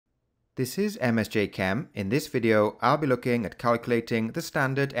This is MSJ Chem. In this video, I'll be looking at calculating the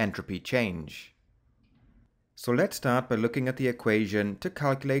standard entropy change. So let's start by looking at the equation to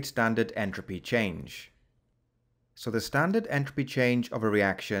calculate standard entropy change. So the standard entropy change of a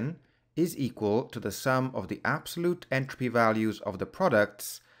reaction is equal to the sum of the absolute entropy values of the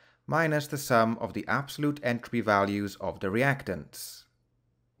products minus the sum of the absolute entropy values of the reactants.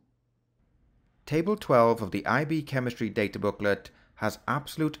 Table 12 of the IB Chemistry data booklet has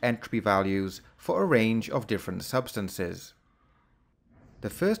absolute entropy values for a range of different substances. The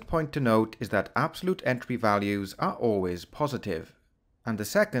first point to note is that absolute entropy values are always positive, and the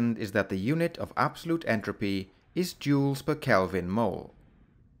second is that the unit of absolute entropy is joules per Kelvin mole.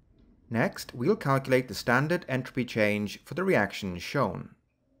 Next, we'll calculate the standard entropy change for the reaction shown.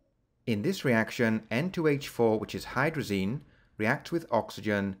 In this reaction, N2H4, which is hydrazine, reacts with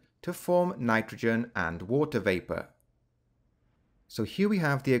oxygen to form nitrogen and water vapor. So here we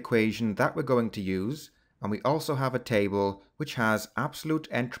have the equation that we're going to use, and we also have a table which has absolute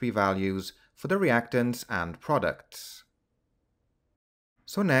entropy values for the reactants and products.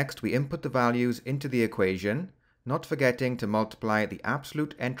 So next we input the values into the equation, not forgetting to multiply the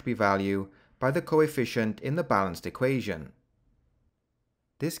absolute entropy value by the coefficient in the balanced equation.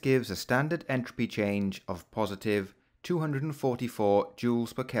 This gives a standard entropy change of positive 244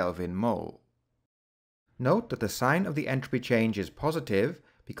 joules per Kelvin mole. Note that the sign of the entropy change is positive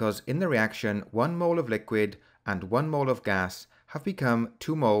because in the reaction 1 mole of liquid and 1 mole of gas have become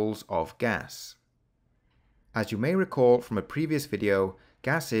 2 moles of gas. As you may recall from a previous video,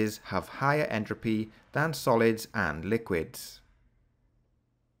 gases have higher entropy than solids and liquids.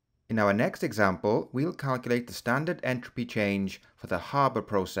 In our next example, we'll calculate the standard entropy change for the Haber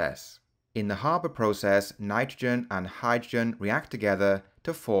process. In the Haber process, nitrogen and hydrogen react together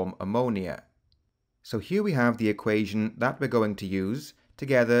to form ammonia. So here we have the equation that we're going to use,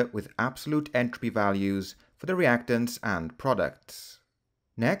 together with absolute entropy values for the reactants and products.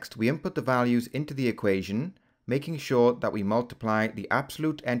 Next, we input the values into the equation, making sure that we multiply the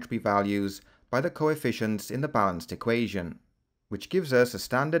absolute entropy values by the coefficients in the balanced equation, which gives us a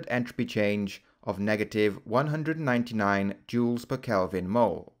standard entropy change of negative 199 joules per Kelvin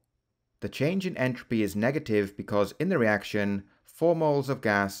mole. The change in entropy is negative because in the reaction, 4 moles of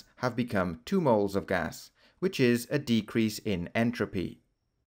gas have become 2 moles of gas, which is a decrease in entropy.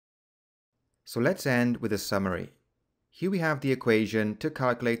 So let's end with a summary. Here we have the equation to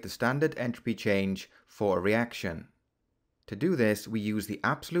calculate the standard entropy change for a reaction. To do this, we use the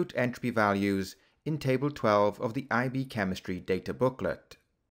absolute entropy values in Table 12 of the IB Chemistry data booklet.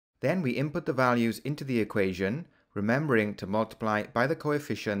 Then we input the values into the equation, remembering to multiply by the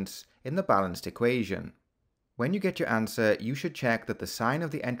coefficients in the balanced equation. When you get your answer, you should check that the sign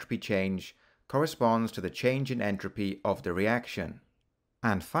of the entropy change corresponds to the change in entropy of the reaction.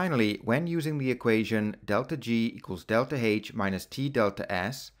 And finally, when using the equation delta G equals delta H minus T delta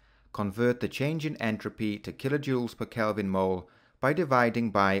S, convert the change in entropy to kilojoules per Kelvin mole by dividing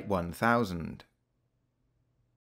by 1000.